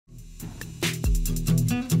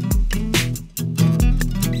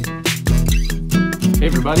Hey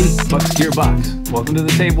everybody, Buck's Gearbox. Welcome to the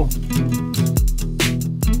table.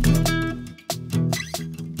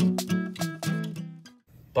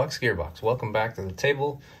 Buck's Gearbox, welcome back to the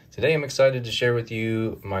table. Today I'm excited to share with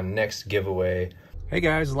you my next giveaway. Hey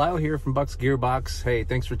guys, Lyle here from Buck's Gearbox. Hey,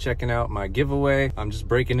 thanks for checking out my giveaway. I'm just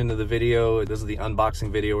breaking into the video. This is the unboxing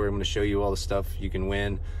video where I'm going to show you all the stuff you can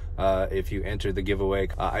win if you enter the giveaway.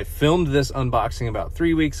 I filmed this unboxing about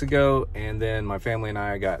 3 weeks ago, and then my family and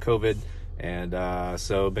I got COVID, and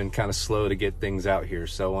so been kind of slow to get things out here,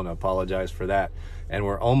 so I want to apologize for that. And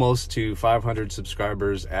we're almost to 500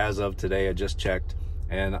 subscribers as of today. I just checked,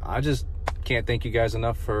 and I just can't thank you guys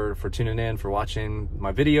enough for tuning in, for watching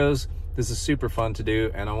my videos. This is super fun to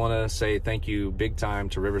do, and I want to say thank you big time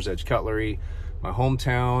to River's Edge Cutlery, my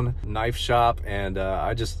hometown knife shop, and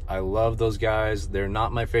I love those guys. They're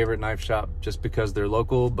not my favorite knife shop just because they're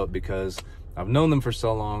local, but because I've known them for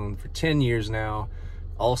so long, for 10 years now.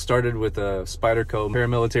 All started with a Spyderco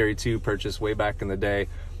Paramilitary 2 purchase way back in the day,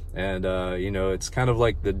 and you know, it's kind of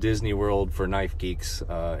like the Disney World for knife geeks.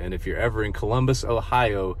 And if you're ever in Columbus,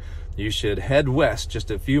 Ohio, you should head west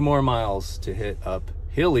just a few more miles to hit up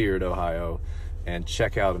Hilliard, Ohio, and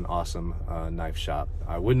check out an awesome knife shop.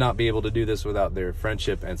 I would not be able to do this without their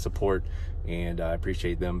friendship and support, and I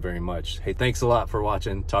appreciate them very much. Hey, thanks a lot for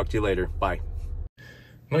watching. Talk to you later. Bye. I'm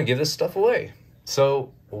gonna give this stuff away.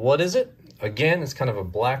 So what is it? Again, it's kind of a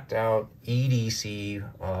blacked out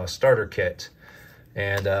EDC starter kit,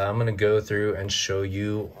 and I'm gonna go through and show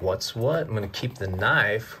you what's what. I'm gonna keep the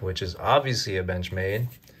knife, which is obviously a Benchmade.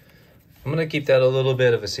 I'm gonna keep that a little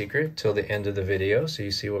bit of a secret till the end of the video so you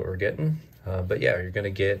see what we're getting. But yeah, you're gonna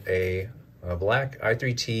get a black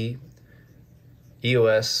i3T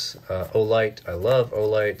EOS Olight. I love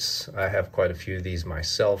Olights. I have quite a few of these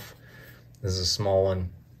myself. This is a small one.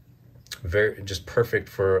 Very just perfect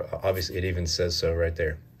for, obviously it even says so right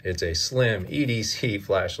there. It's a slim EDC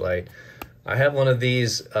flashlight. I have one of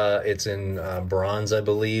these. It's in bronze, I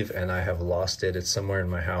believe, and I have lost it. It's somewhere in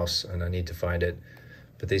my house and I need to find it.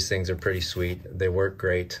 But these things are pretty sweet. They work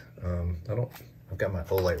great. I've got my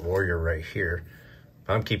Olight Warrior right here.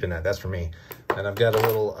 I'm keeping that, that's for me. And I've got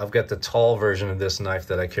the tall version of this knife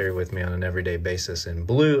that I carry with me on an everyday basis in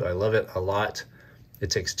blue. I love it a lot. It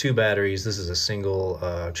takes 2 batteries. This is a single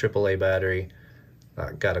AAA battery.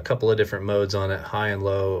 Got a couple of different modes on it, high and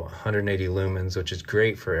low, 180 lumens, which is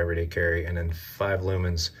great for everyday carry, and then 5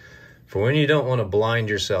 lumens for when you don't want to blind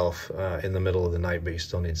yourself in the middle of the night, but you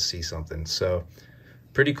still need to see something. So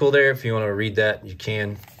pretty cool there. If you want to read that, you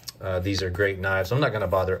can. These are great knives. I'm not going to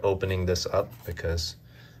bother opening this up because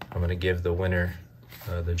I'm going to give the winner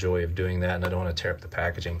the joy of doing that, and I don't want to tear up the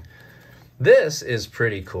packaging. This is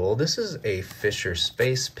pretty cool. This is a Fisher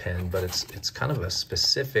Space Pen, but it's kind of a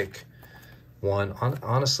specific one.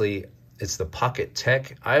 Honestly, it's the Pocket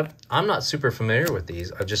Tech. I'm not super familiar with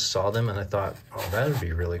these. I just saw them and I thought, oh, that would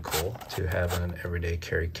be really cool to have in an everyday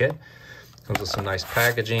carry kit. Comes with some nice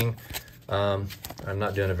packaging. I'm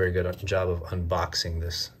not doing a very good job of unboxing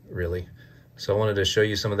this, really. So I wanted to show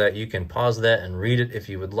you some of that. You can pause that and read it if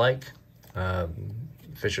you would like.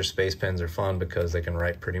 Fisher Space Pens are fun because they can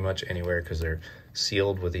write pretty much anywhere because they're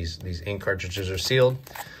sealed with these ink cartridges are sealed.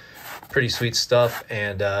 Pretty sweet stuff.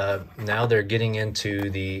 And now they're getting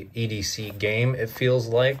into the EDC game, it feels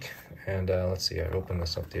like. And let's see, I opened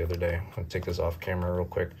this up the other day. I'll take this off camera real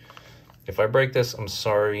quick. If I break this, I'm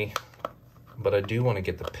sorry, but I do want to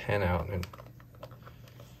get the pen out. And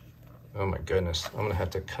oh my goodness, I'm gonna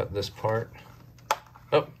have to cut this part.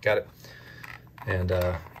 Oh, got it. And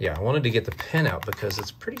yeah, I wanted to get the pen out because it's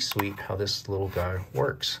pretty sweet how this little guy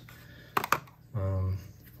works.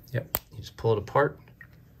 Yep, you just pull it apart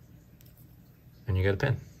and you got a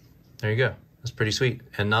pen. There you go. That's pretty sweet.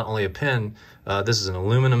 And not only a pen, this is an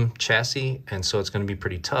aluminum chassis, and so it's going to be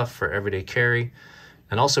pretty tough for everyday carry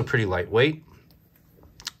and also pretty lightweight.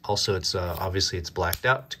 Also, it's obviously it's blacked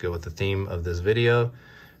out to go with the theme of this video,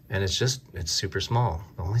 and it's super small.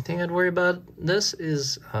 The only thing I'd worry about this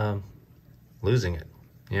is losing it.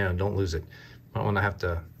 Yeah, don't lose it.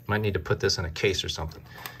 Might need to put this in a case or something.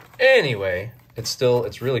 Anyway,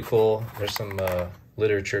 it's really cool. There's some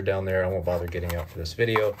literature down there I won't bother getting out for this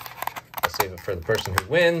video. I'll save it for the person who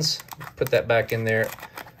wins. Put that back in there.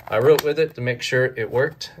 I wrote with it to make sure it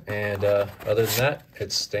worked, and other than that,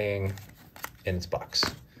 it's staying in its box.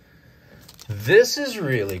 This is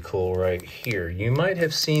really cool right here. You might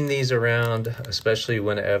have seen these around, especially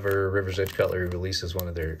whenever River's Edge Cutlery releases one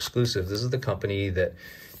of their exclusives. This is the company that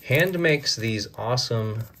hand makes these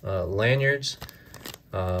awesome lanyards,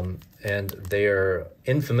 and they are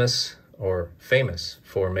infamous or famous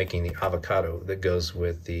for making the avocado that goes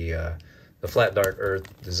with the the flat dark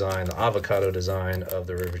earth design, the avocado design of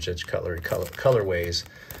the River's Edge Cutlery colorways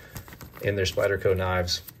in their Spyderco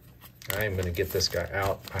knives. I am going to get this guy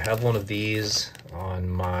out. I have one of these on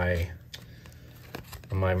my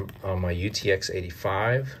UTX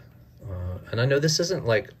 85, and I know this isn't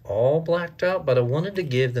like all blacked out, but I wanted to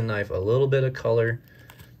give the knife a little bit of color.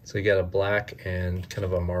 So you got a black and kind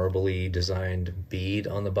of a marbly designed bead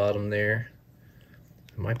on the bottom there.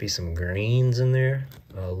 There might be some greens in there,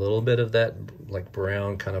 a little bit of that like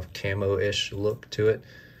brown kind of camo-ish look to it,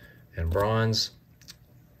 and bronze.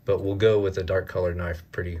 But we'll go with a dark colored knife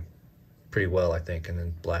pretty well, I think, and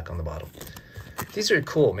then black on the bottom. These are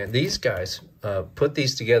cool, man. These guys put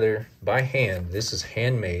these together by hand. This is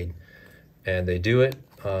handmade, and they do it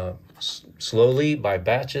slowly by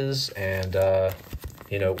batches, and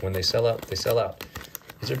you know, when they sell out, they sell out.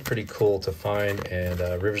 These are pretty cool to find, and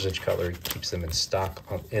River's Edge Cutlery keeps them in stock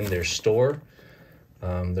in their store.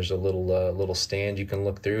 There's a little stand you can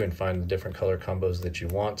look through and find the different color combos that you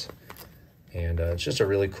want, and it's just a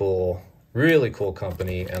really cool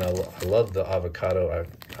company, and I love the avocado.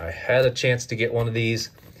 I had a chance to get one of these,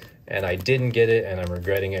 and I didn't get it, and I'm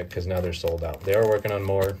regretting it because now they're sold out. They are working on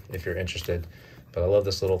more if you're interested, but I love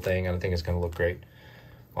this little thing, and I think it's going to look great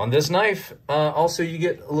on this knife. Also, you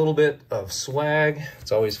get a little bit of swag.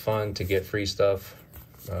 It's always fun to get free stuff.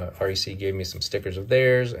 REC gave me some stickers of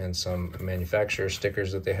theirs and some manufacturer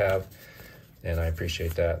stickers that they have, and I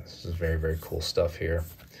appreciate that. This is very, very cool stuff here.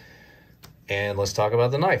 And let's talk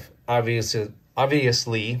about the knife.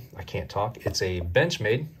 Obviously, I can't talk. It's a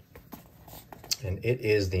Benchmade, and it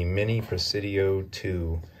is the Mini Presidio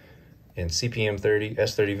 2 in CPM 30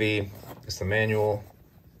 S30V. It's the manual.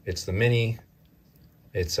 It's the Mini.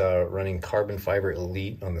 It's running carbon fiber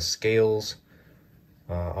elite on the scales.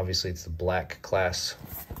 Obviously, it's the black class,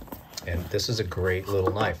 and this is a great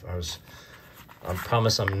little knife. I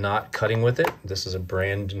promise I'm not cutting with it. This is a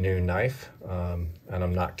brand new knife, and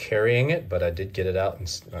I'm not carrying it, but I did get it out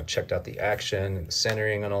and checked out the action and the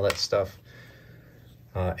centering and all that stuff,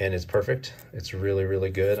 and it's perfect. It's really, really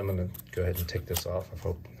good. I'm gonna go ahead and take this off. I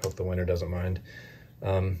hope the winner doesn't mind.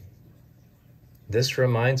 This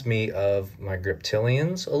reminds me of my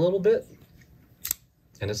Griptilians a little bit,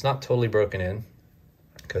 and it's not totally broken in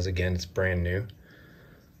because, again, it's brand new,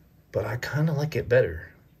 but I kind of like it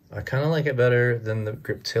better. I kind of like it better than the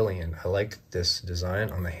Griptilian. I like this design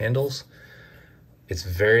on the handles. It's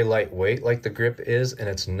very lightweight like the grip is, and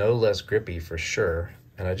it's no less grippy for sure,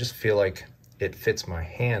 and I just feel like it fits my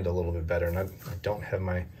hand a little bit better, and I don't have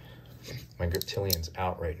my Griptilians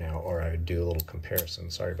out right now, or I would do a little comparison.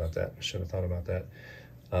 Sorry about that. I should have thought about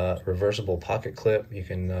that. Reversible pocket clip. You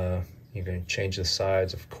can change the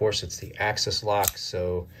sides. Of course, it's the axis lock,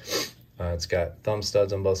 so it's got thumb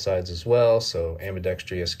studs on both sides as well. So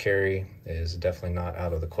ambidextrous carry is definitely not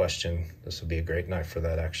out of the question. This would be a great knife for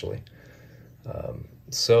that, actually.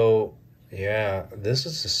 So yeah, this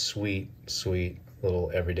is a sweet, sweet little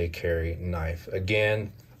everyday carry knife.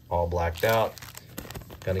 Again, all blacked out.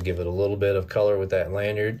 Gonna give it a little bit of color with that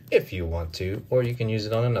lanyard if you want to, or you can use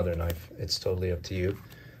it on another knife. It's totally up to you.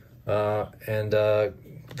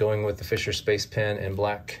 Going with the Fisher Space Pen in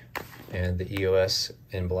black and the EOS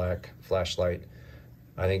in black flashlight.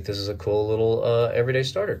 I think this is a cool little everyday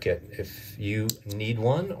starter kit if you need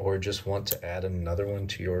one or just want to add another one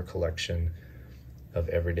to your collection of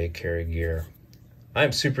everyday carry gear.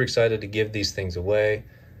 I'm super excited to give these things away,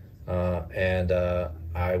 and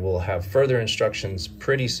I will have further instructions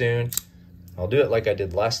pretty soon. I'll do it like I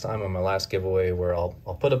did last time on my last giveaway, where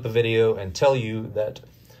I'll put up a video and tell you that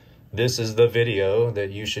this is the video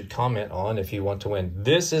that you should comment on if you want to win.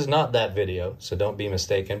 This is not that video, so don't be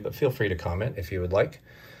mistaken, but feel free to comment if you would like.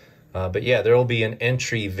 But yeah, there will be an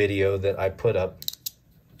entry video that I put up.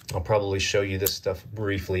 I'll probably show you this stuff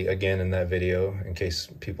briefly again in that video in case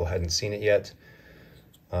people hadn't seen it yet.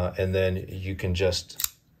 And then you can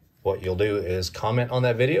just, what you'll do is comment on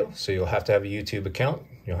that video. So you'll have to have a YouTube account.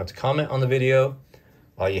 You'll have to comment on the video.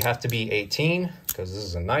 You have to be 18 because this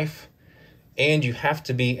is a knife. And you have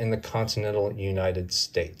to be in the continental United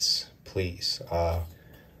States, please.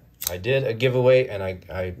 I did a giveaway and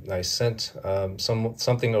I sent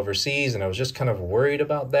something overseas, and I was just kind of worried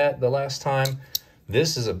about that the last time.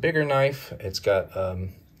 This is a bigger knife. It's got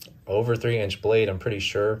over 3-inch blade, I'm pretty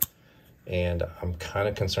sure. And I'm kind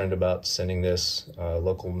of concerned about sending this.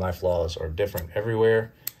 Local knife laws are different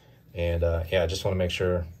everywhere. And yeah, I just want to make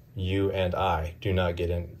sure you and I do not get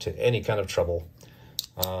into any kind of trouble.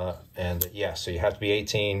 And yeah, so you have to be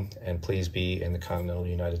 18 and please be in the continental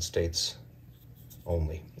United States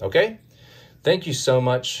only. Okay? Thank you so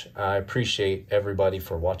much. I appreciate everybody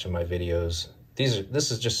for watching my videos.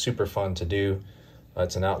 This is just super fun to do.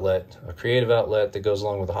 It's an outlet, a creative outlet that goes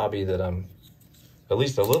along with a hobby that I'm at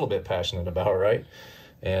least a little bit passionate about, right?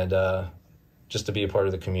 And just to be a part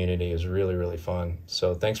of the community is really, really fun.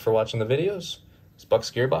 So thanks for watching the videos. It's Bucks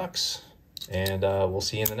Gearbox, and we'll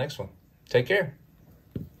see you in the next one. Take care.